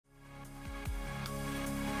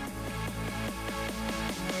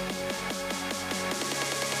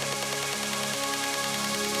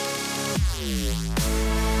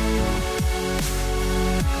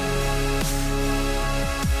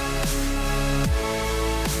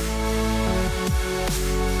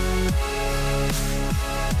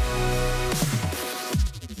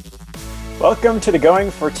Welcome to the Going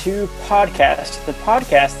for Two podcast, the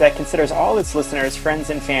podcast that considers all its listeners friends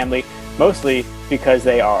and family, mostly because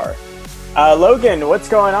they are. Logan, what's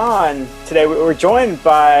going on? Today we're joined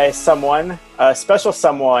by someone, a special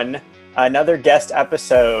someone, another guest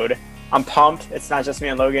episode. I'm pumped. It's not just me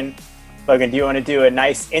and Logan. Logan, do you want to do a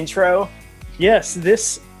nice intro?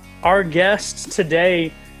 Yes, our guest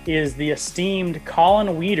today is the esteemed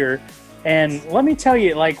Colin Weeder. And let me tell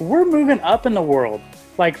you, we're moving up in the world.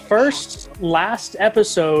 Last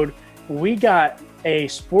episode, we got a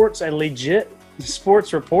legit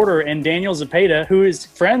sports reporter in Daniel Zepeda, who is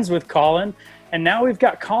friends with Colin. And now we've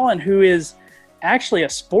got Colin, who is actually a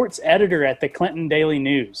sports editor at the Clinton Daily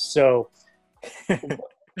News. So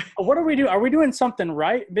what are we doing? Are we doing something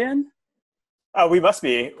right, Ben? We must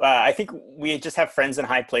be. I think we just have friends in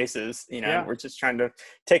high places. We're just trying to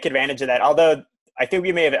take advantage of that. Although I think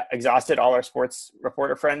we may have exhausted all our sports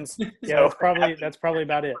reporter friends. Yeah, that's probably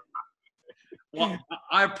about it. Well,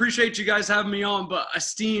 I appreciate you guys having me on, but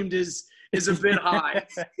esteemed is a bit high.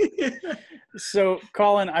 So,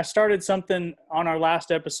 Colin, I started something on our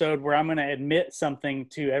last episode where I'm going to admit something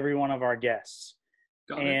to every one of our guests.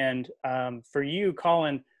 And for you,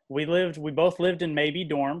 Colin, we both lived in Mabee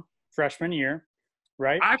dorm freshman year,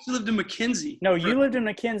 right? I actually lived in McKenzie. No, you lived in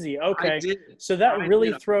McKenzie. Okay. I did. So that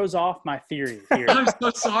really throws off my theory here. I'm so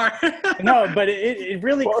sorry. No, but it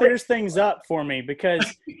really clears things up for me because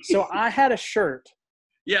so I had a shirt.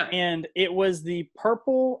 Yeah. And it was the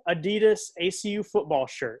purple Adidas ACU football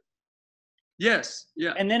shirt. Yes.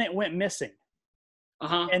 Yeah. And then it went missing.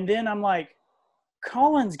 Uh-huh. And then I'm like,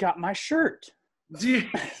 Colin's got my shirt. Do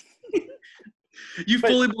you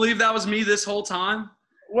fully believe that was me this whole time?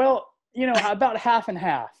 Well, about half and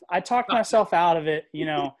half. I talked myself out of it,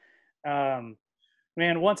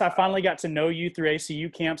 man, once I finally got to know you through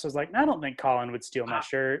ACU camps, I was like, I don't think Colin would steal my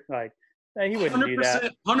shirt. He wouldn't do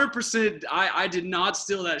that. 100%. I did not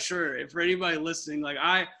steal that shirt. For anybody listening,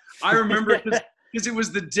 I remember because it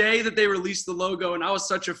was the day that they released the logo, and I was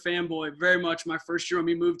such a fanboy. Very much my first year when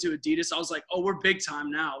we moved to Adidas, I was like, oh, we're big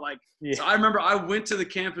time now. So I remember I went to the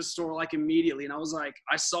campus store immediately, and I was like,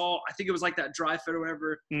 I think it was that dry fit or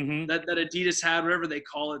whatever that Adidas had, whatever they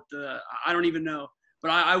call it. I don't even know.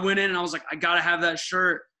 But I went in and I was like, I gotta have that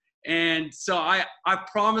shirt. And so I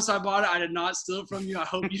promise I bought it. I did not steal it from you. I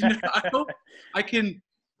hope I hope I can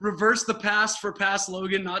reverse the past for past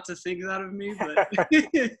Logan not to think that of me. But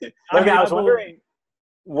Logan, I was wondering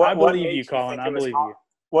I believe you, Colin. I believe you.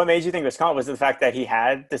 What made you think it was Colin? Was it the fact that he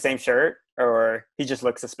had the same shirt, or he just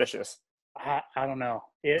looked suspicious? I don't know.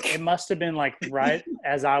 It must have been right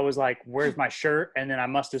as I was where's my shirt? And then I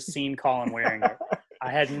must have seen Colin wearing it. I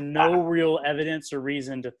had no real evidence or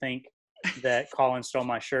reason to think that Colin stole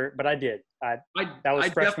my shirt, but I did. That was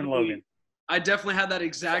freshman Logan. I definitely had that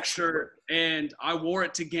exact shirt, and I wore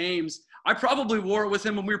it to games. I probably wore it with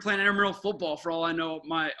him when we were playing intramural football, for all I know,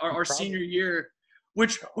 our senior year,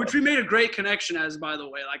 which we made a great connection as, by the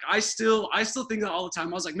way. I still think that all the time.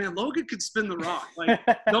 I was like, man, Logan could spin the rock.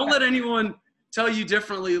 Don't let anyone tell you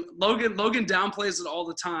differently. Logan downplays it all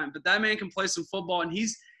the time, but that man can play some football, and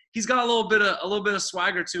he's got a little bit of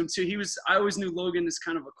swagger to him too. I always knew Logan as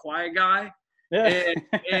kind of a quiet guy. Yeah.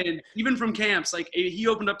 And even from camps, he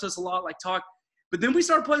opened up to us a lot, talk. But then we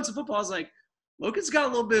started playing some football. I was like, Logan's got a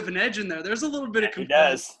little bit of an edge in there. There's a little bit of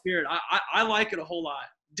competitive spirit. I like it a whole lot.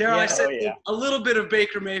 Dare I say a little bit of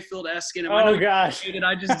Baker Mayfield-esque in him. Oh, gosh.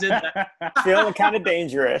 I just did that. Feeling kind of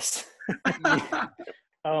dangerous.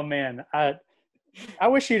 Oh, man. I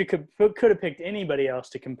wish you could have picked anybody else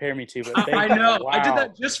to compare me to. But I know. Wow. I did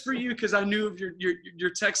that just for you because I knew of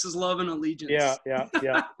your Texas love and allegiance.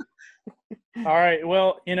 Yeah. All right.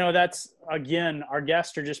 Well, that's, again, our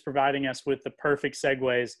guests are just providing us with the perfect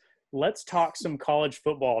segues. Let's talk some college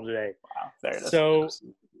football today. Wow. There it is. So,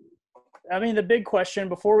 the big question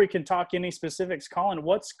before we can talk any specifics, Colin,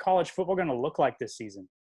 what's college football going to look like this season?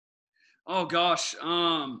 Oh, gosh.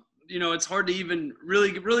 It's hard to even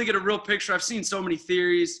really get a real picture. I've seen so many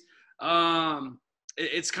theories.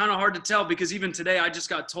 It's kind of hard to tell because even today I just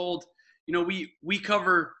got told, we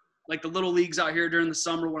cover the little leagues out here during the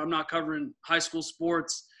summer when I'm not covering high school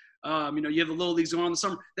sports. You have the little leagues going on in the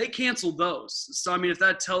summer. They canceled those. So, if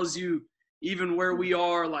that tells you even where we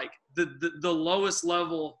are, the lowest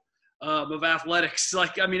level of athletics,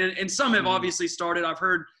 and some have obviously started. I've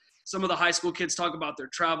heard some of the high school kids talk about their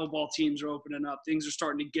travel ball teams are opening up. Things are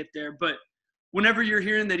starting to get there. But whenever you're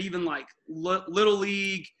hearing that even Little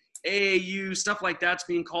League, AAU, stuff like that's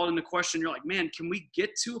being called into question, you're like, man, can we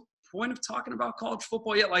get to a point of talking about college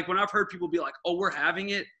football yet? When I've heard people be like, oh, we're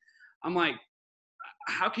having it, I'm like,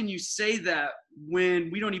 how can you say that when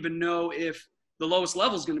we don't even know if the lowest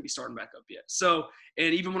level is going to be starting back up yet. So,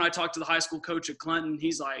 and even when I talked to the high school coach at Clinton,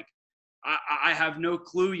 he's like, I have no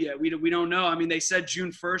clue yet. We don't know. I mean, they said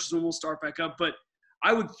June 1st is when we'll start back up, but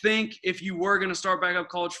I would think if you were going to start back up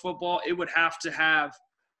college football, it would have to have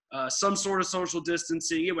some sort of social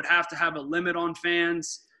distancing. It would have to have a limit on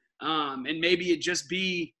fans, and maybe it just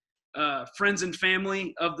be friends and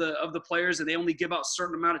family of the players, and they only give out a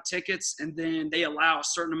certain amount of tickets, and then they allow a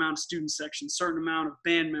certain amount of student sections, certain amount of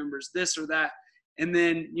band members, this or that, and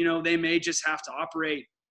then they may just have to operate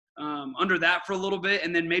under that for a little bit,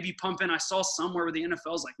 and then maybe pump in. I saw somewhere where the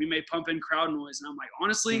NFL's like, we may pump in crowd noise, and I'm like,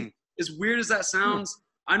 honestly, as weird as that sounds,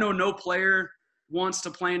 I know no player wants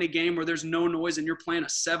to play in a game where there's no noise and you're playing a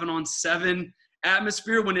 7-on-7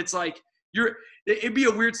 atmosphere when it's like it'd be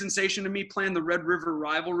a weird sensation to me playing the Red River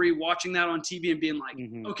rivalry, watching that on TV and being like,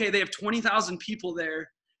 okay, they have 20,000 people there,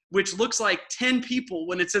 which looks like 10 people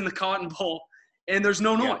when it's in the Cotton Bowl, and there's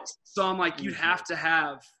no noise. Yeah. So I'm like, you'd have to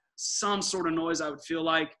have some sort of noise, I would feel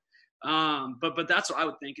like. But that's what I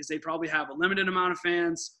would think, is they probably have a limited amount of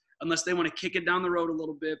fans unless they want to kick it down the road a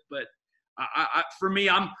little bit. But for me,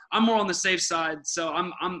 I'm more on the safe side. So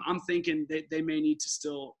I'm thinking they may need to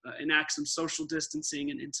still enact some social distancing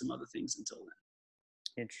and some other things until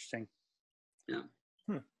then. Interesting.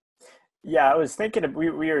 Yeah. Yeah, I was thinking we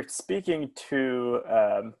were speaking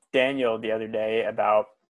to Daniel the other day about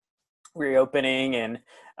reopening, and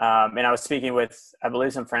I was speaking with, I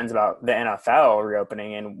believe, some friends about the NFL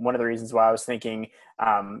reopening, and one of the reasons why I was thinking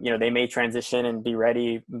they may transition and be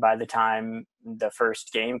ready by the time the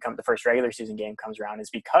first regular season game comes around is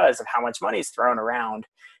because of how much money is thrown around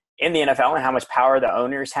in the NFL and how much power the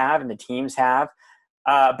owners have and the teams have.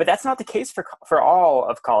 But that's not the case for all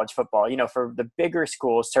of college football, for the bigger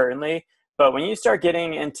schools, certainly. But when you start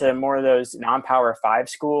getting into more of those non-Power 5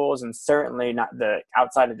 schools, and certainly not the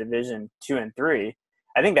outside of Division 2 and 3,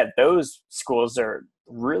 I think that those schools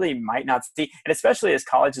really might not see, and especially as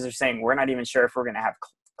colleges are saying, we're not even sure if we're going to have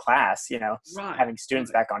class, right. Having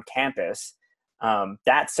students back on campus.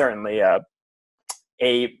 That's certainly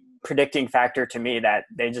a predicting factor to me that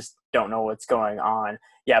they just don't know what's going on.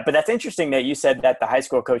 Yeah, but that's interesting that you said that the high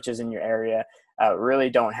school coaches in your area really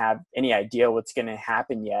don't have any idea what's going to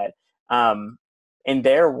happen yet. In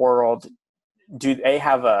their world, do they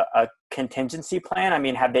have a contingency plan? I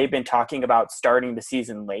mean, have they been talking about starting the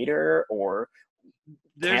season later or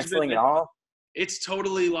canceling it all? It's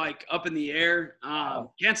totally like up in the air.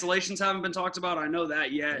 Cancellations haven't been talked about. I know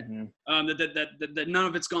that yet. That none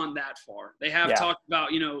of it's gone that far. They have talked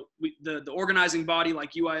about, the organizing body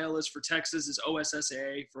like UIL is for Texas is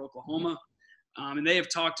OSSAA for Oklahoma. And they have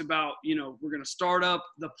talked about, we're going to start up.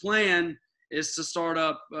 The plan is to start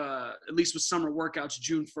up at least with summer workouts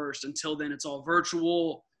June 1st. Until then, it's all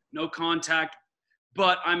virtual, no contact.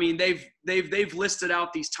 But I mean, they've listed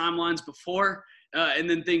out these timelines before, and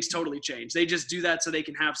then things totally change. They just do that so they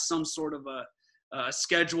can have some sort of a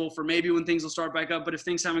schedule for maybe when things will start back up. But if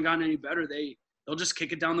things haven't gotten any better, they'll just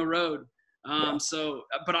kick it down the road. So,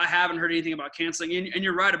 but I haven't heard anything about canceling. And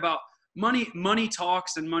you're right about money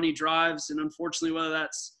talks and money drives. And unfortunately, whether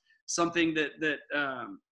that's something that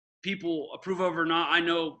people approve of or not, I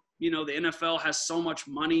know, the NFL has so much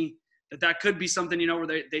money that could be something, where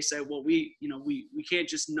they say, well, we can't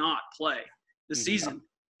just not play the season.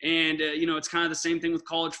 And, it's kind of the same thing with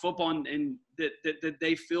college football, and that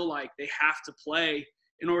they feel like they have to play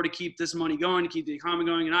in order to keep this money going, to keep the economy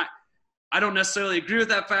going. And I don't necessarily agree with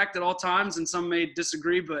that fact at all times, and some may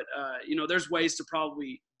disagree, but, there's ways to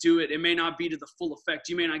probably do it. It may not be to the full effect.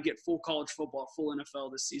 You may not get full college football, full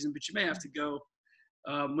NFL this season, but you may have to go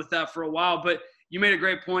with that for a while. But you made a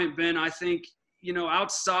great point, Ben. I think,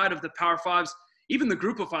 outside of the Power Fives, even the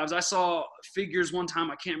Group of Fives, I saw figures one time.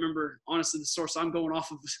 I can't remember, honestly, the source. I'm going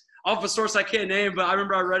off of a source I can't name, but I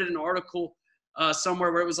remember I read it in an article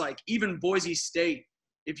somewhere where it was like, even Boise State,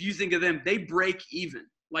 if you think of them, they break even.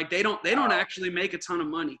 Like they don't actually make a ton of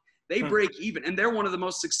money. They break even, and they're one of the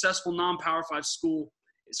most successful non-Power 5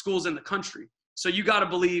 schools in the country. So you got to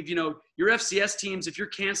believe, your FCS teams, if you're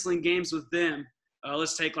canceling games with them,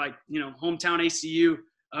 let's take hometown ACU.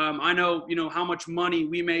 I know, how much money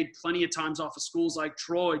we made plenty of times off of schools like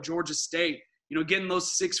Troy, Georgia State, getting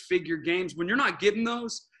those 6-figure games. When you're not getting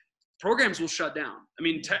those, programs will shut down. I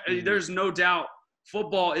mean, there's no doubt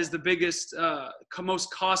football is the biggest, most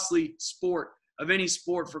costly sport of any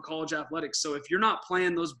sport for college athletics. So if you're not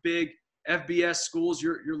playing those big FBS schools,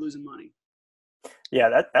 you're losing money.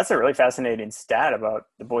 Yeah, that's a really fascinating stat about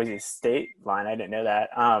the Boise State line. I didn't know that.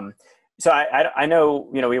 So I know,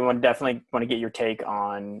 we definitely want to get your take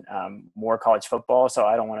on more college football, so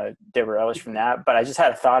I don't want to derail us from that. But I just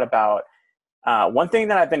had a thought about one thing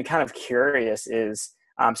that I've been kind of curious is,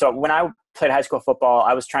 so when I played high school football.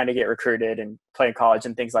 I was trying to get recruited and play in college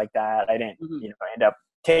and things like that. I didn't, end up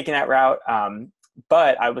taking that route.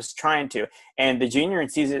 But I was trying to. And the junior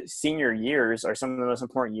and senior years are some of the most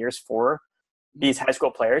important years for these high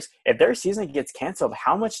school players. If their season gets canceled,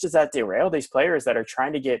 how much does that derail these players that are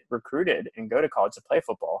trying to get recruited and go to college to play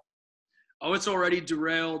football? Oh, it's already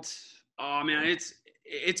derailed. Oh man,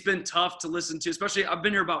 it's been tough to listen to, especially I've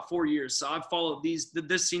been here about 4 years. So I've followed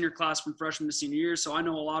this senior class from freshman to senior year. So I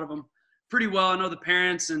know a lot of them pretty well. I know the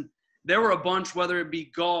parents, and there were a bunch, whether it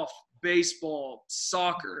be golf, baseball,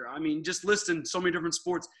 soccer. I mean, just listing so many different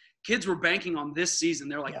sports. Kids were banking on this season.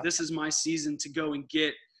 They're like, this is my season to go and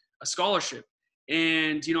get a scholarship.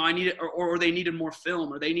 And, I needed, or they needed more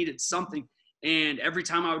film, or they needed something. And every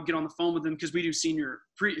time I would get on the phone with them, because we do senior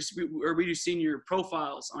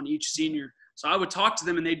profiles on each senior. So I would talk to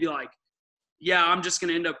them and they'd be like, yeah, I'm just going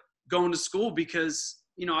to end up going to school because,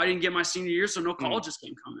 I didn't get my senior year. So no colleges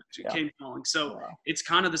came calling. So it's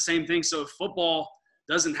kind of the same thing. So if football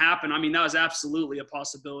doesn't happen, I mean, that was absolutely a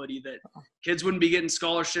possibility that kids wouldn't be getting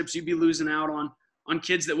scholarships. You'd be losing out on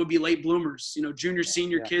kids that would be late bloomers, junior,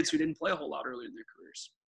 senior kids who didn't play a whole lot early in their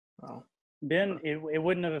careers. Wow. Ben, it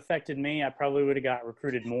wouldn't have affected me. I probably would have got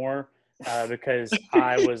recruited more because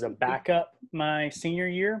I was a backup my senior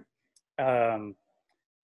year. I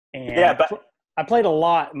played a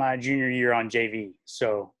lot my junior year on JV.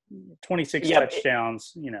 So 26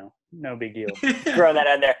 touchdowns, no big deal. Throw that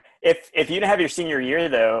in there. If you didn't have your senior year,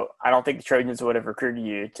 though, I don't think the Trojans would have recruited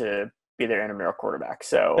you to be their intramural quarterback.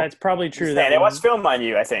 So that's probably true. It was film on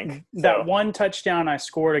you, I think. That one touchdown I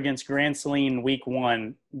scored against Grand Saline week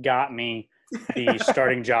 1 got me the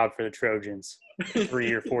starting job for the Trojans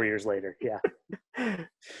 3 or 4 years later. Yeah.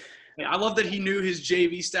 I love that he knew his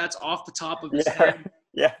JV stats off the top of his head.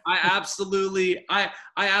 Yeah. I absolutely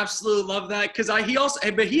love that because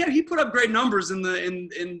he put up great numbers in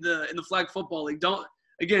the flag football league. Don't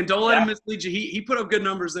let him mislead you. He put up good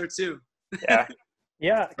numbers there too. Yeah.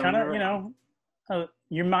 Yeah, kind of,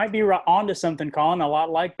 you might be onto something, Colin. A lot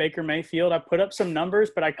like Baker Mayfield. I put up some numbers,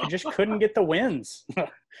 but I just couldn't get the wins.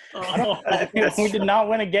 We did not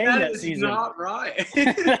win a game that season. Not right.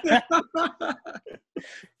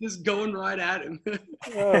 Just going right at him.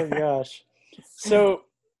 Oh gosh. So,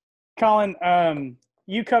 Colin,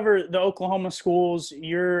 you cover the Oklahoma schools.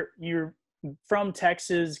 You're from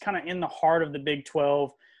Texas, kind of in the heart of the Big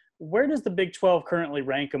 12. Where does the Big 12 currently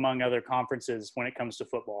rank among other conferences when it comes to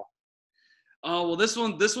football? Oh, well, this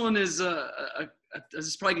one is this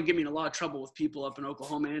is probably gonna get me in a lot of trouble with people up in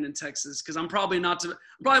Oklahoma and in Texas because I'm probably about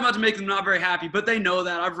to make them not very happy, but they know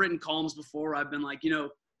that. I've written columns before. I've been like,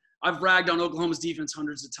 I've ragged on Oklahoma's defense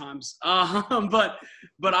hundreds of times. But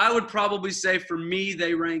I would probably say for me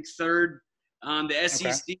they rank third. The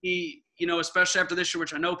SEC, especially after this year,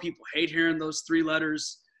 which I know people hate hearing those 3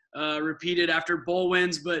 letters repeated after bowl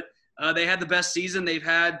wins, but they had the best season. They've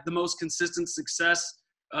had the most consistent success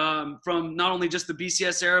from not only just the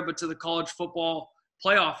BCS era, but to the college football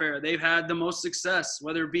playoff era. They've had the most success,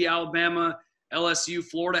 whether it be Alabama, LSU,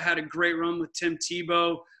 Florida had a great run with Tim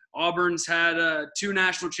Tebow. Auburn's had 2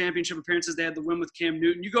 national championship appearances. They had the win with Cam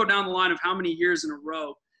Newton. You go down the line of how many years in a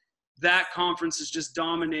row that conference has just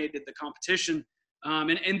dominated the competition.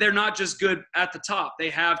 And they're not just good at the top. They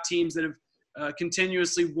have teams that have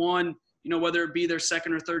continuously won, whether it be their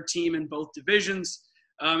second or third team in both divisions.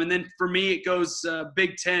 And then for me, it goes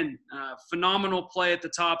Big Ten. Phenomenal play at the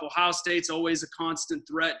top. Ohio State's always a constant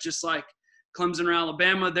threat, just like Clemson or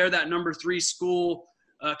Alabama. They're that number 3 school,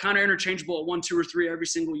 kind of interchangeable at 1, 2, or 3 every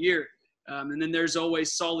single year. And then there's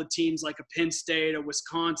always solid teams like a Penn State, a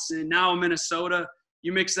Wisconsin, now a Minnesota.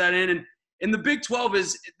 You mix that in. And the Big 12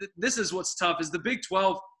 this is what's tough, is the Big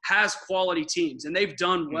 12 has quality teams, and they've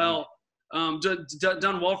done well,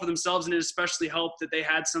 done well for themselves, and it especially helped that they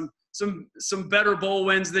had some better bowl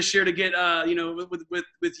wins this year to get,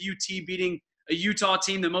 with UT beating a Utah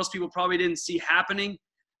team that most people probably didn't see happening.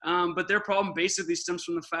 But their problem basically stems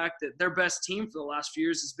from the fact that their best team for the last few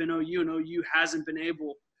years has been OU, and OU hasn't been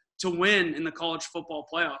able to win in the college football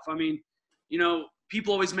playoff. I mean,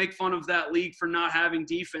 people always make fun of that league for not having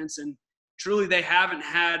defense, and truly they haven't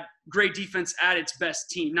had great defense at its best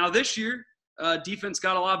team. Now this year, defense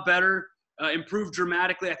got a lot better, improved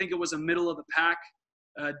dramatically. I think it was a middle-of-the-pack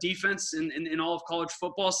defense in all of college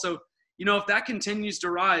football. So, if that continues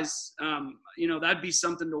to rise, that'd be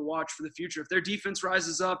something to watch for the future. If their defense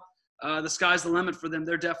rises up, the sky's the limit for them.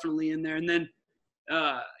 They're definitely in there. And then,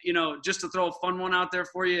 just to throw a fun one out there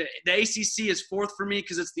for you, the ACC is 4th for me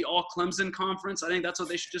because it's the All Clemson Conference. I think that's what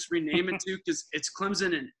they should just rename it to, because it's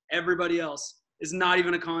Clemson and everybody else is not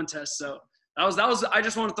even a contest. So that was. I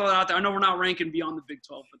just want to throw that out there. I know we're not ranking beyond the Big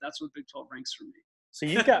 12, but that's what Big 12 ranks for me. So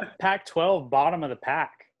you've got Pac-12 bottom of the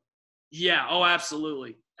pack. Yeah. Oh,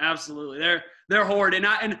 absolutely. Absolutely. They're horrid.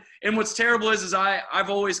 And what's terrible is I've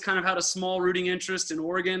always kind of had a small rooting interest in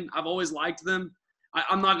Oregon. I've always liked them.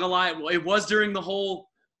 I'm not gonna lie. It was during the whole,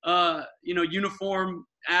 uniform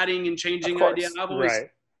adding and changing idea. I've always, right.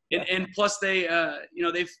 and plus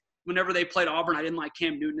whenever they played Auburn, I didn't like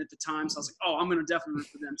Cam Newton at the time. So I was like, oh, I'm going to definitely root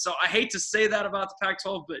for them. So I hate to say that about the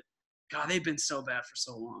Pac-12, but God, they've been so bad for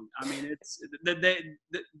so long. I mean,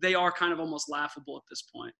 they are kind of almost laughable at this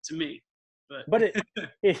point to me. But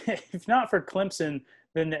if not for Clemson,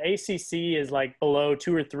 then the ACC is like below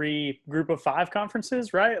 2 or 3 group of 5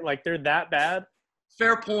 conferences, right? Like they're that bad.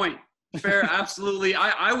 Fair point. Fair. Absolutely.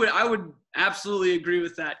 I would absolutely agree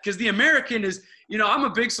with that. Cause the American is, I'm a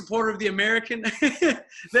big supporter of the American.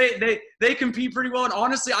 they compete pretty well. And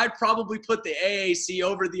honestly, I'd probably put the AAC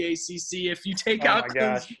over the ACC if you take out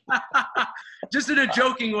Clemson. Just in a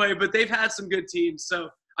joking way, but they've had some good teams. So,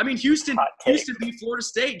 I mean, Houston beat Florida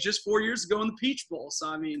State just 4 years ago in the Peach Bowl. So,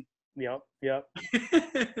 I mean. Yep.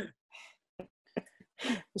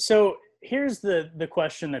 So here's the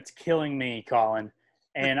question that's killing me, Colin.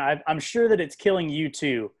 And I'm sure that it's killing you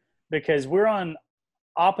too, because we're on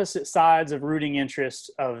opposite sides of rooting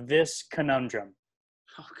interest of this conundrum.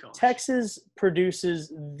 Oh, gosh. Texas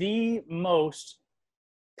produces the most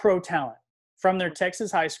pro talent from their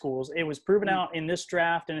Texas high schools. It was proven out in this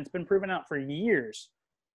draft, and it's been proven out for years.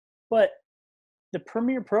 But the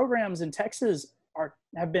premier programs in Texas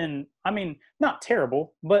have been, I mean, not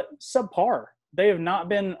terrible, but subpar. They have not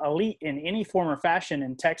been elite in any form or fashion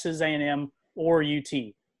in Texas A&M or UT.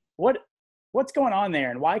 What's going on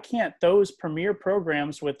there, and why can't those premier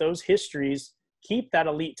programs with those histories keep that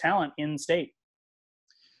elite talent in state?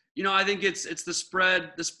 I think it's the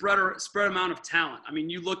spread amount of talent. I mean,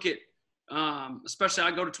 you look at especially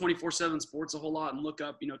I go to 24/7 Sports a whole lot and look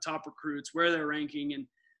up top recruits, where they're ranking, and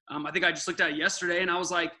I think I just looked at it yesterday and I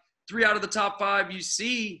was like, 3 out of the top 5 you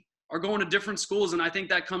see are going to different schools, and I think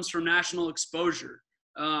that comes from national exposure.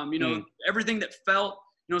 Everything that felt.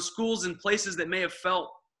 Schools and places that may have felt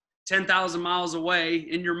 10,000 miles away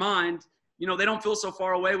in your mind, they don't feel so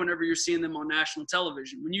far away whenever you're seeing them on national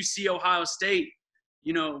television. When you see Ohio State,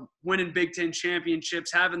 winning Big Ten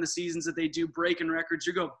championships, having the seasons that they do, breaking records,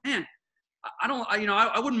 you go, man,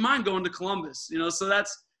 I wouldn't mind going to Columbus, so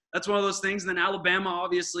that's one of those things. And then Alabama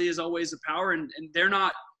obviously is always a power, and they're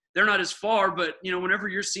not as far, but whenever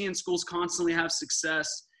you're seeing schools constantly have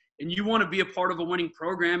success and you want to be a part of a winning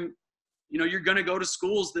program, you're going to go to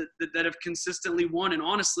schools that have consistently won. And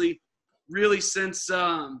honestly, really since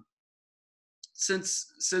I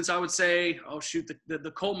would say,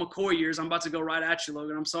 the Colt McCoy years, I'm about to go right at you,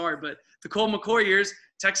 Logan, I'm sorry, but the Colt McCoy years,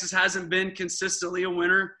 Texas hasn't been consistently a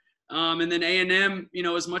winner. And then A&M,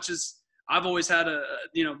 as much as I've always had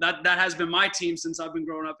that has been my team since I've been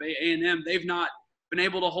growing up, A&M, they've not been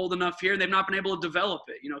able to hold enough here. They've not been able to develop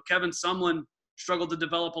it. Kevin Sumlin struggled to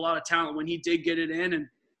develop a lot of talent when he did get it in. And,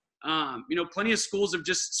 plenty of schools have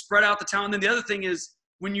just spread out the talent. And then the other thing is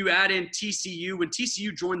when you add in TCU, when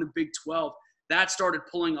TCU joined the Big 12, that started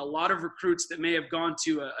pulling a lot of recruits that may have gone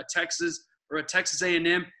to a Texas or a Texas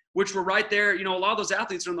A&M, which were right there. A lot of those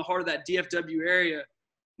athletes are in the heart of that DFW area.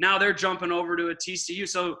 Now they're jumping over to a TCU.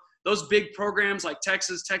 So those big programs like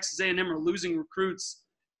Texas A&M are losing recruits,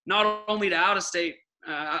 not only to out-of-state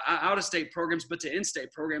programs, but to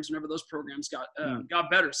in-state programs whenever those programs got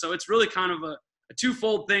better. So it's really kind of a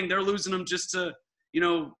twofold thing. They're losing them just to,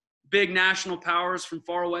 big national powers from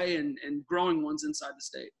far away and growing ones inside the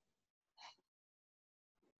state.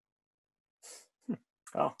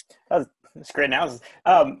 Oh, that's great analysis.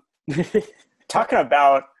 Talking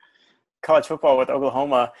about college football with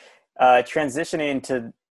Oklahoma, transitioning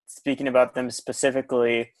to speaking about them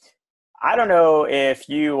specifically, I don't know if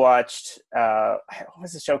you watched what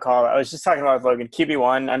was the show called? I was just talking about Logan,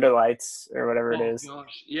 QB1 Under Lights or whatever it is.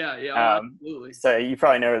 Gosh. Yeah, absolutely. So you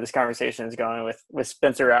probably know where this conversation is going with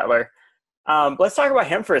Spencer Rattler. Let's talk about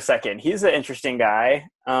him for a second. He's an interesting guy.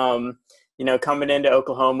 Coming into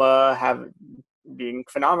Oklahoma, being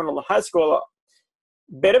phenomenal in high school,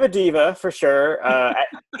 bit of a diva for sure.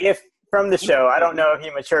 If from the show, I don't know if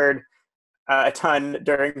he matured a ton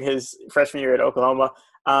during his freshman year at Oklahoma.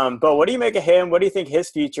 But what do you make of him? What do you think his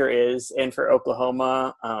future is in for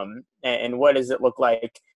Oklahoma? And what does it look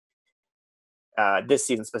like this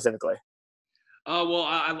season specifically? Well,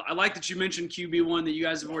 I like that you mentioned QB1, that you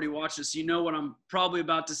guys have already watched this. You know what I'm probably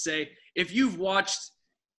about to say. If you've watched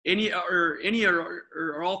any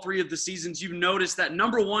or all 3 of the seasons, you've noticed that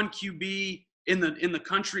number 1 QB in the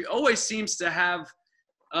country always seems to have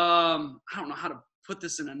I don't know how to put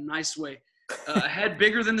this in a nice way, a head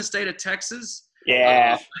bigger than the state of Texas.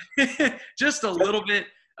 Yeah. Just a little bit.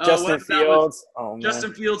 Justin Fields. Oh, man.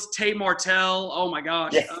 Justin Fields, Tate Martell. Oh, my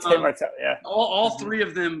gosh. Yeah, Tate Martell, yeah. All three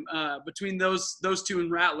of them, between those two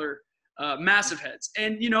and Rattler, massive heads.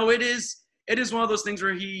 And, it is one of those things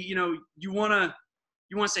where he, you want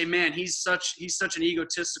to say, man, he's such an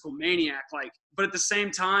egotistical maniac. But at the same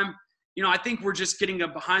time, I think we're just getting a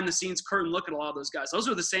behind the scenes curtain look at a lot of those guys. Those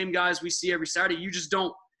are the same guys we see every Saturday. You just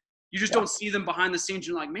don't see them behind the scenes.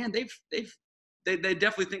 You're like, man, they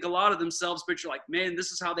definitely think a lot of themselves, but you're like, man,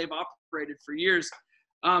 this is how they've operated for years.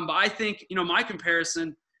 But I think, my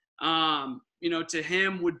comparison, to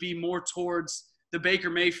him would be more towards the Baker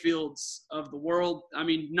Mayfields of the world. I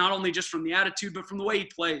mean, not only just from the attitude, but from the way he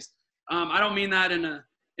plays. I don't mean that in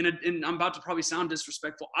I'm about to probably sound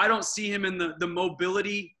disrespectful. I don't see him in the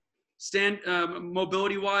mobility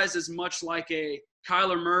wise as much like a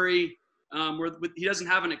Kyler Murray, where he doesn't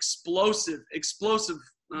have an explosive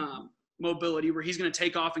mobility where he's going to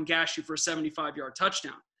take off and gash you for a 75-yard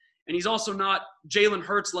touchdown. And he's also not Jalen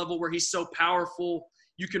Hurts level where he's so powerful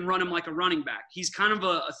you can run him like a running back. He's kind of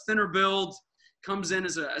a thinner build, comes in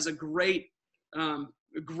as a great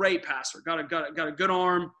passer. Got a good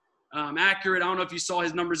arm, accurate. I don't know if you saw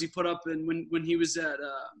his numbers he put up when he was at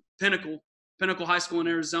Pinnacle High School in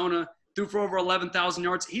Arizona. Threw for over 11,000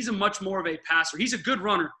 yards. He's a much more of a passer. He's a good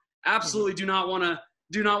runner. Absolutely do not want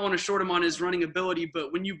to short him on his running ability,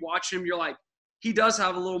 but when you watch him, you're like, he does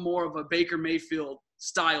have a little more of a Baker Mayfield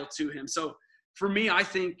style to him. So for me, I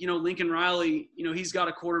think, Lincoln Riley, he's got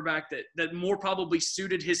a quarterback that more probably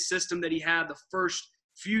suited his system that he had the first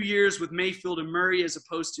few years with Mayfield and Murray, as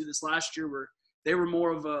opposed to this last year where they were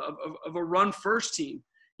more of a run first team.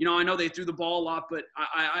 I know they threw the ball a lot, but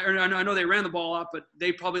I know they ran the ball a lot, but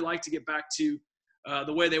they probably like to get back to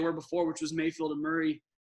the way they were before, which was Mayfield and Murray.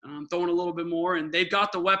 Throwing a little bit more, and they've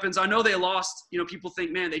got the weapons. I know they lost. People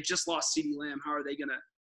think, man, they just lost CeeDee Lamb. How are they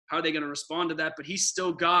gonna respond to that? But he's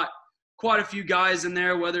still got quite a few guys in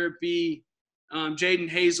there, whether it be Jaden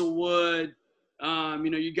Hazelwood.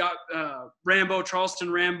 You got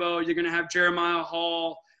Charleston Rambo. You're gonna have Jeremiah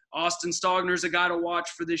Hall. Austin Stogner's a guy to watch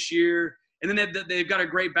for this year, and then they've got a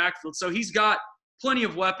great backfield. So he's got plenty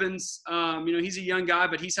of weapons. He's a young guy,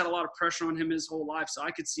 but he's had a lot of pressure on him his whole life. So I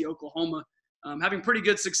could see Oklahoma having pretty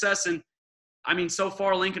good success. And, so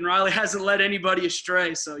far Lincoln Riley hasn't led anybody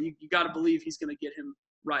astray. So you got to believe he's going to get him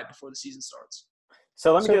right before the season starts.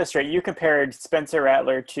 So let me get this straight. You compared Spencer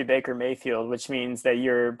Rattler to Baker Mayfield, which means that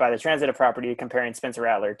you're, by the transitive property, comparing Spencer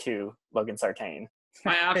Rattler to Logan Sartain.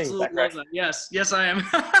 I absolutely love that. Yes, I am.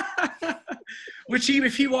 Which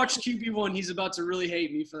if he watched QB1, he's about to really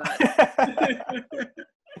hate me for that.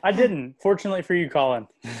 I didn't. Fortunately for you, Colin.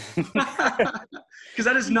 Because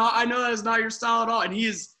I know that is not your style at all. And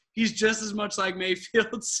he's just as much like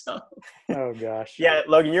Mayfield. So. Oh, gosh. Yeah,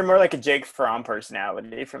 Logan, you're more like a Jake Fromm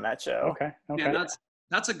personality from that show. Okay. Yeah,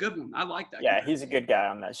 that's a good one. I like that. Yeah, he's a good guy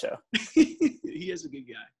on that show. He is a good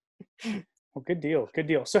guy. Well, good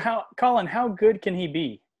deal. So Colin, how good can he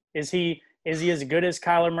be? Is he as good as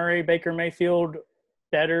Kyler Murray, Baker Mayfield,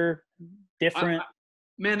 better, different?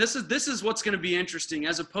 Man, this is what's going to be interesting,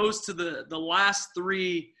 as opposed to the last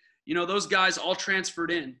three. Those guys all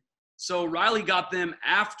transferred in. So Riley got them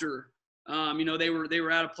after. They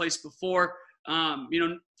were at a place before.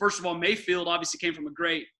 First of all, Mayfield obviously came from a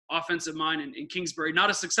great offensive mind in Kingsbury. Not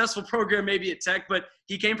a successful program maybe at Tech, but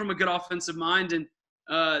he came from a good offensive mind. And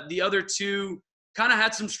the other two kind of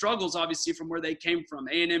had some struggles, obviously, from where they came from.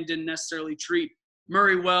 A&M didn't necessarily treat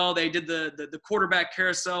Murray well. They did the quarterback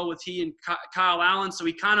carousel with he and Kyle Allen. So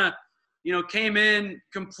he kind of, came in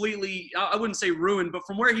completely, I wouldn't say ruined, but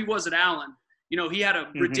from where he was at Allen, he had a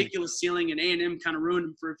ridiculous ceiling, and A&M kind of ruined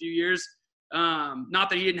him for a few years. Not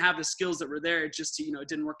that he didn't have the skills that were there. It just, it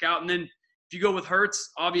didn't work out. And then if you go with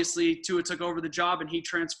Hurts, obviously Tua took over the job and he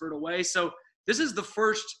transferred away. So this is the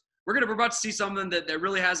first – we're about to see something that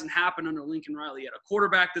really hasn't happened under Lincoln Riley yet. A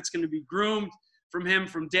quarterback that's going to be groomed from him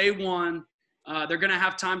from day one. They're going to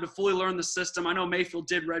have time to fully learn the system. I know Mayfield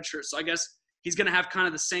did redshirt, so I guess he's going to have kind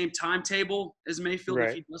of the same timetable as Mayfield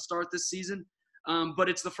if he does start this season. But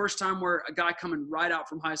it's the first time where a guy coming right out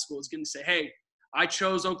from high school is going to say, hey, I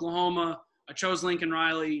chose Oklahoma. I chose Lincoln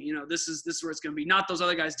Riley. This is where it's going to be. Not those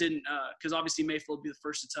other guys didn't, because obviously Mayfield would be the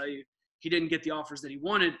first to tell you he didn't get the offers that he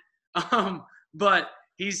wanted. But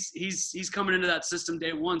he's coming into that system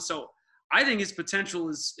day one. So I think his potential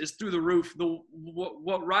is through the roof.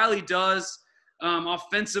 What Riley does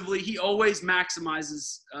offensively, he always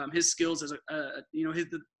maximizes his skills as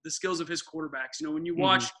the skills of his quarterbacks. When you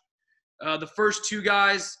watch the first two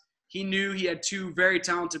guys, he knew he had two very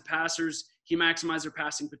talented passers. He maximized their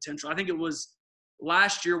passing potential. I think it was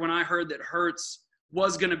last year when I heard that Hurts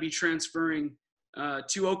was going to be transferring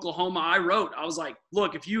to Oklahoma, I was like,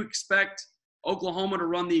 look, if you expect Oklahoma to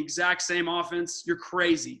run the exact same offense, you're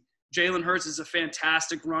crazy. Jalen Hurts is a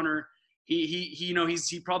fantastic runner. He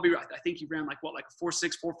probably, I think he ran like a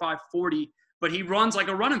 4.6, 4.5, 40, but he runs like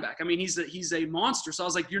a running back. I mean, he's a monster. So I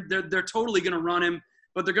was like, they're totally going to run him,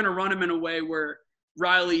 but they're going to run him in a way where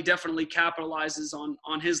Riley definitely capitalizes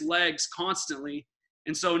on his legs constantly.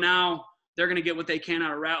 And so now they're going to get what they can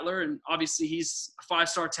out of Rattler. And obviously he's a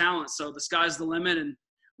 5-star talent. So the sky's the limit, and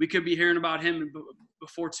we could be hearing about him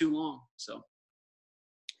before too long.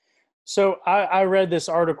 So I read this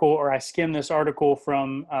article, or I skimmed this article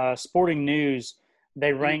from Sporting News.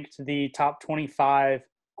 They ranked the top 25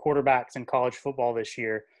 quarterbacks in college football this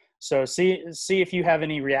year. So see if you have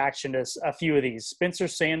any reaction to a few of these. Spencer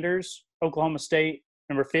Sanders, Oklahoma State,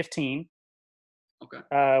 number 15.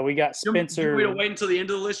 Okay. We got Spencer. You want me to wait until the end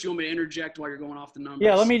of the list? You want me to interject while you're going off the numbers?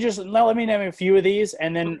 Yeah, let me name a few of these,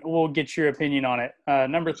 and then we'll get your opinion on it.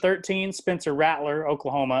 Number 13, Spencer Rattler,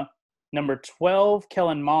 Oklahoma. Number 12,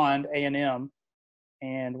 Kellen Mond, A&M.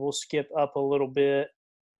 And we'll skip up a little bit.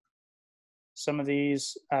 Some of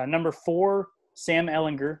these. Number 4, Sam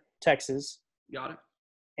Ehlinger, Texas. Got it.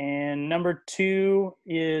 And number 2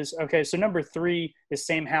 is – okay, so number 3 is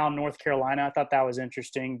Sam Howell, North Carolina. I thought that was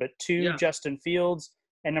interesting. But 2, Justin Fields.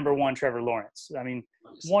 And number 1, Trevor Lawrence. I mean,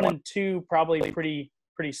 1 and 2 probably pretty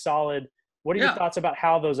solid. What are your thoughts about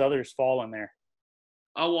how those others fall in there?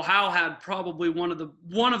 Well, Howell had probably one of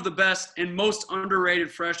the best and most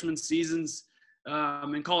underrated freshman seasons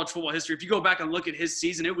in college football history. If you go back and look at his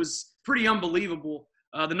season, it was pretty unbelievable.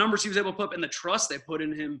 The numbers he was able to put up and the trust they put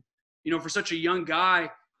in him, for such a young guy.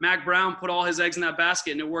 Mac Brown put all his eggs in that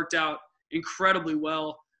basket, and it worked out incredibly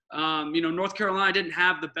well. North Carolina didn't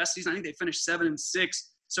have the best season. I think they finished 7-6,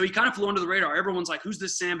 so he kind of flew under the radar. Everyone's like, "Who's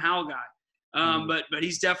this Sam Howell guy?" But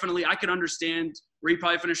he's definitely. I could understand where he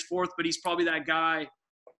probably finished 4th, but he's probably that guy.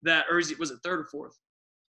 Was it 3rd or 4th?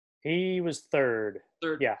 He was 3rd.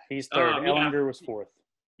 3rd. Yeah, he's 3rd. Ehlinger was 4th.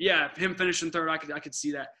 Yeah, him finishing 3rd, I could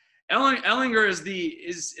see that. Ehlinger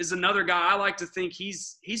is another guy. I like to think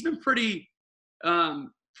he's been pretty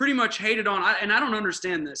much hated on. And I don't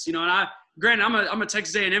understand this, And granted, I'm a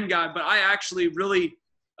Texas A&M guy, but I actually really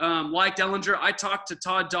liked Ehlinger. I talked to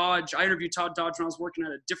Todd Dodge. I interviewed Todd Dodge when I was working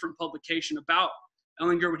at a different publication about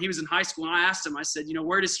Ehlinger when he was in high school, and I asked him, I said,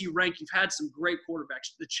 where does he rank? You've had some great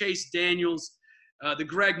quarterbacks, the Chase Daniels, the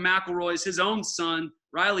Greg McElroys, his own son,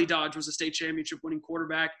 Riley Dodge was a state championship winning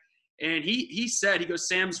quarterback. And he said, he goes,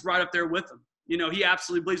 Sam's right up there with him. He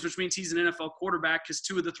absolutely believes, which means he's an NFL quarterback because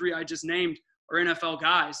 2 of the 3 I just named are NFL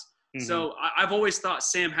guys. Mm-hmm. So I've always thought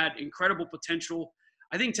Sam had incredible potential.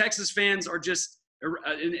 I think Texas fans are just,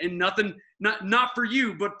 and nothing, not for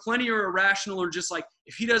you, but plenty are irrational or just like,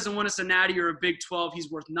 if he doesn't win us a Natty or a Big 12,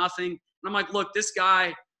 he's worth nothing. And I'm like, look, this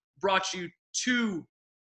guy brought you 2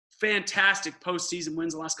 fantastic postseason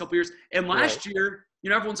wins the last couple of years. And last year,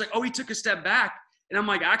 everyone's like, oh, he took a step back. And I'm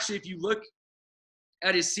like, actually, if you look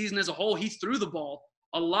at his season as a whole, he threw the ball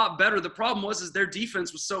a lot better. The problem was their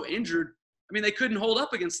defense was so injured. I mean, they couldn't hold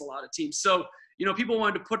up against a lot of teams. So, people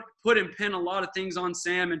wanted to put and pin a lot of things on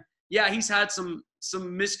Sam. And yeah, he's had some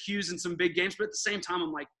miscues in some big games, but at the same time,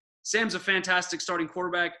 I'm like, Sam's a fantastic starting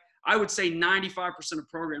quarterback. I would say 95% of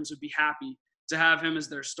programs would be happy to have him as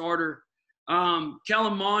their starter.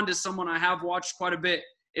 Kellen Mond is someone I have watched quite a bit.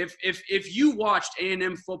 If you watched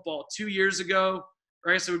A&M football 2 years ago,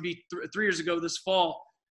 or I guess it would be 3 years ago this fall,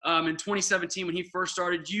 in 2017 when he first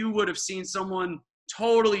started, you would have seen someone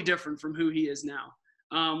totally different from who he is now.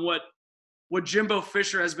 What Jimbo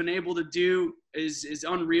Fisher has been able to do is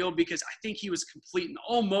unreal because I think he was completing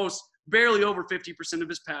almost barely over 50% of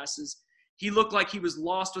his passes. He looked like he was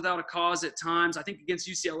lost without a cause at times. I think against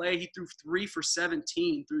UCLA, he threw 3 for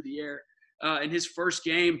 17 through the air in his first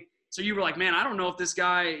game. So you were like, man, I don't know if this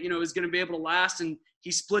guy, is going to be able to last. And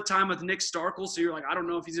he split time with Nick Starkel. So you're like, I don't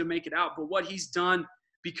know if he's going to make it out. But what he's done,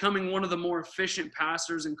 becoming one of the more efficient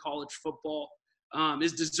passers in college football,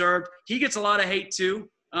 is deserved. He gets a lot of hate too.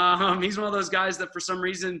 He's one of those guys that for some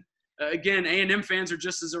reason, again, A&M fans are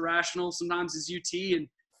just as irrational sometimes as UT. And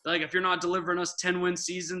like, if you're not delivering us 10-win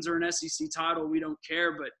seasons or an SEC title, we don't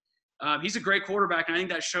care. But he's a great quarterback. And I think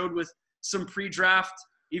that showed with some pre-draft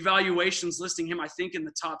evaluations listing him, I think, in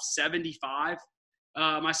the top 75.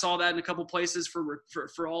 I saw that in a couple places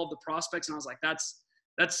for all of the prospects. And I was like, that's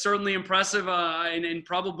certainly impressive and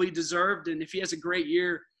probably deserved. And if he has a great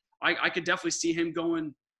year, I could definitely see him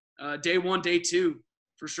going day 1, day 2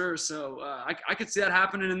 for sure. So I could see that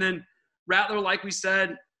happening. And then Rattler, like we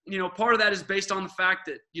said, part of that is based on the fact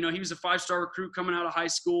that, he was a 5-star recruit coming out of high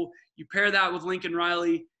school. You pair that with Lincoln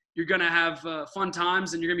Riley, you're going to have fun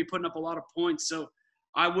times and you're going to be putting up a lot of points. So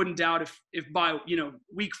I wouldn't doubt if by,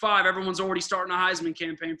 week 5, everyone's already starting a Heisman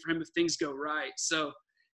campaign for him if things go right. So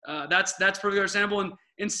that's perfectly understandable.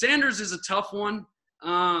 And Sanders is a tough one.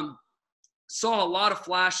 Saw a lot of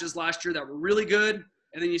flashes last year that were really good,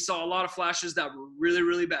 and then you saw a lot of flashes that were really,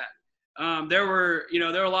 really bad. There were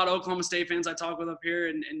a lot of Oklahoma State fans I talk with up here,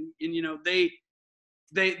 and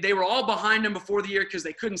they were all behind him before the year because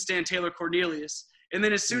they couldn't stand Taylor Cornelius. And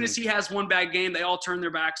then as soon as he has one bad game, they all turn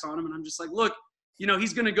their backs on him. And I'm just like, look,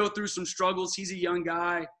 he's going to go through some struggles. He's a young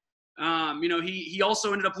guy. He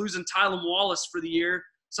also ended up losing Tylan Wallace for the year.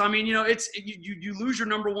 So, I mean, it's you lose your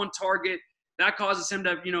number one target. That causes him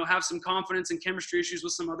to, have some confidence and chemistry issues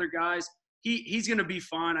with some other guys. He's going to be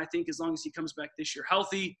fine, I think, as long as he comes back this year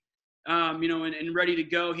healthy, and ready to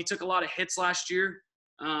go. He took a lot of hits last year.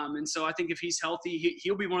 And so I think if he's healthy,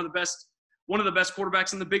 he'll be one of the best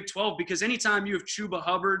quarterbacks in the Big 12, because anytime you have Chuba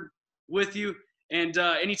Hubbard with you and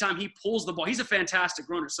anytime he pulls the ball, he's a fantastic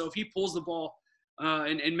runner. So if he pulls the ball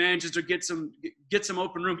and manages to get some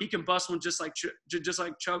open room, he can bust one just like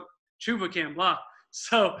Chuba can. Blah.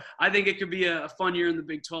 So I think it could be a fun year in the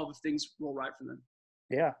Big 12 if things roll right for them.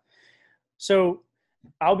 Yeah. So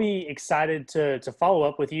I'll be excited to follow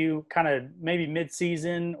up with you kind of maybe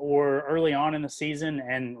mid-season or early on in the season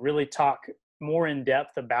and really talk more in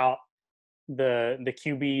depth about the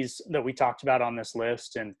QBs that we talked about on this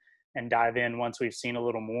list and dive in once we've seen a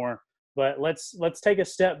little more. But let's take a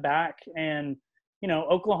step back. And,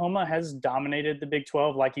 Oklahoma has dominated the Big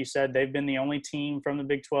 12. Like you said, they've been the only team from the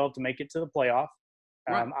Big 12 to make it to the playoff.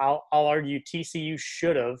 Right. I'll argue TCU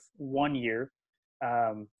should have one year.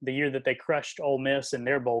 The year that they crushed Ole Miss in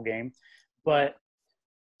their bowl game. But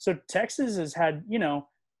so Texas has had,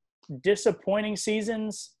 disappointing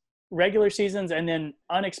seasons, regular seasons, and then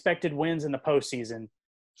unexpected wins in the postseason.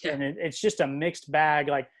 Yeah. And it's just a mixed bag.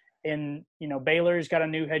 Like, Baylor's got a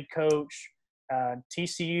new head coach.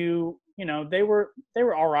 TCU, they were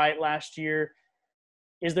all right last year.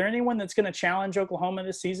 Is there anyone that's going to challenge Oklahoma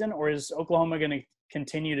this season, or is Oklahoma going to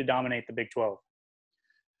continue to dominate the Big 12?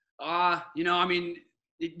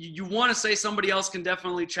 You want to say somebody else can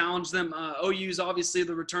definitely challenge them. OU is obviously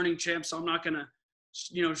the returning champ, so I'm not going to,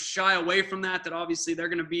 shy away from that obviously they're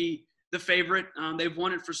going to be the favorite. They've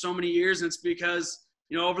won it for so many years, and it's because,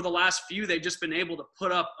 over the last few, they've just been able to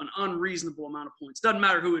put up an unreasonable amount of points. Doesn't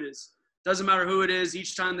matter who it is.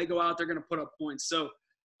 Each time they go out, they're going to put up points. So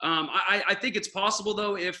I think it's possible,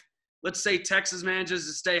 though, if, let's say, Texas manages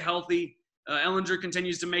to stay healthy, Ehlinger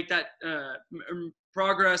continues to make that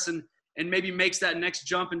progress and maybe makes that next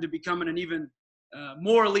jump into becoming an even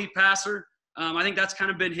more elite passer. I think that's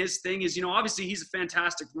kind of been his thing is, obviously he's a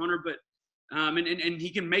fantastic runner, but and he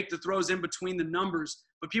can make the throws in between the numbers.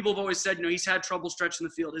 But people have always said, he's had trouble stretching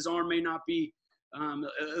the field. His arm may not be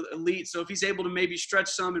elite. So if he's able to maybe stretch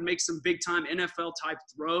some and make some big-time NFL-type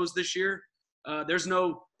throws this year, there's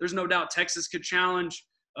no doubt Texas could challenge.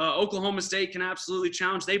 Oklahoma State can absolutely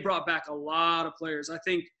challenge. They brought back a lot of players. I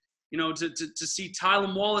think, to see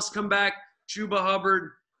Tylan Wallace come back, Chuba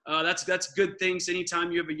Hubbard, that's good things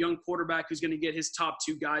anytime you have a young quarterback who's going to get his top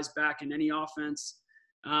 2 guys back in any offense.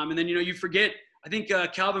 And then, you forget, I think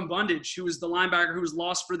Calvin Bundage, who was the linebacker who was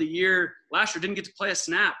lost for the year last year, didn't get to play a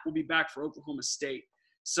snap, will be back for Oklahoma State.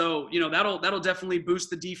 So, that'll definitely boost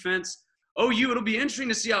the defense. OU, it'll be interesting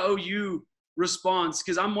to see how OU responds,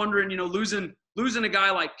 because I'm wondering, losing a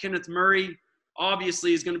guy like Kenneth Murray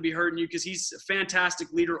obviously is going to be hurting you because he's a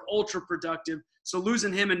fantastic leader, ultra productive. So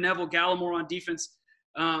losing him and Neville Gallimore on defense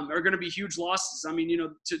are going to be huge losses. I mean,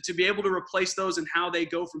 to be able to replace those and how they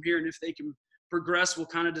go from here and if they can progress will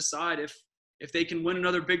kind of decide if they can win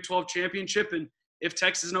another Big 12 championship, and if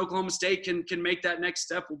Texas and Oklahoma State can make that next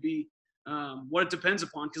step will be what it depends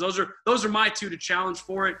upon, because those are my 2 to challenge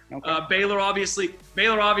for it. Okay. Baylor obviously,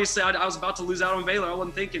 I was about to lose out on Baylor. I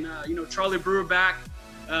wasn't thinking, Charlie Brewer back.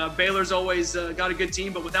 Baylor's always got a good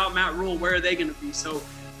team, but without Matt Rule, where are they going to be? So,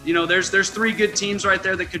 there's 3 good teams right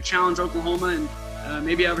there that could challenge Oklahoma and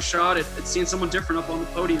maybe have a shot at seeing someone different up on the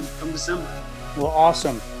podium come December. Well,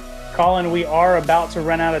 awesome. Colin, we are about to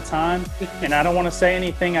run out of time, and I don't want to say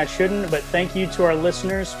anything I shouldn't, but thank you to our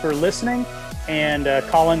listeners for listening. And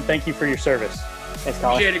Colin, thank you for your service. Thanks,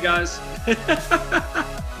 Colin. Appreciate it, guys.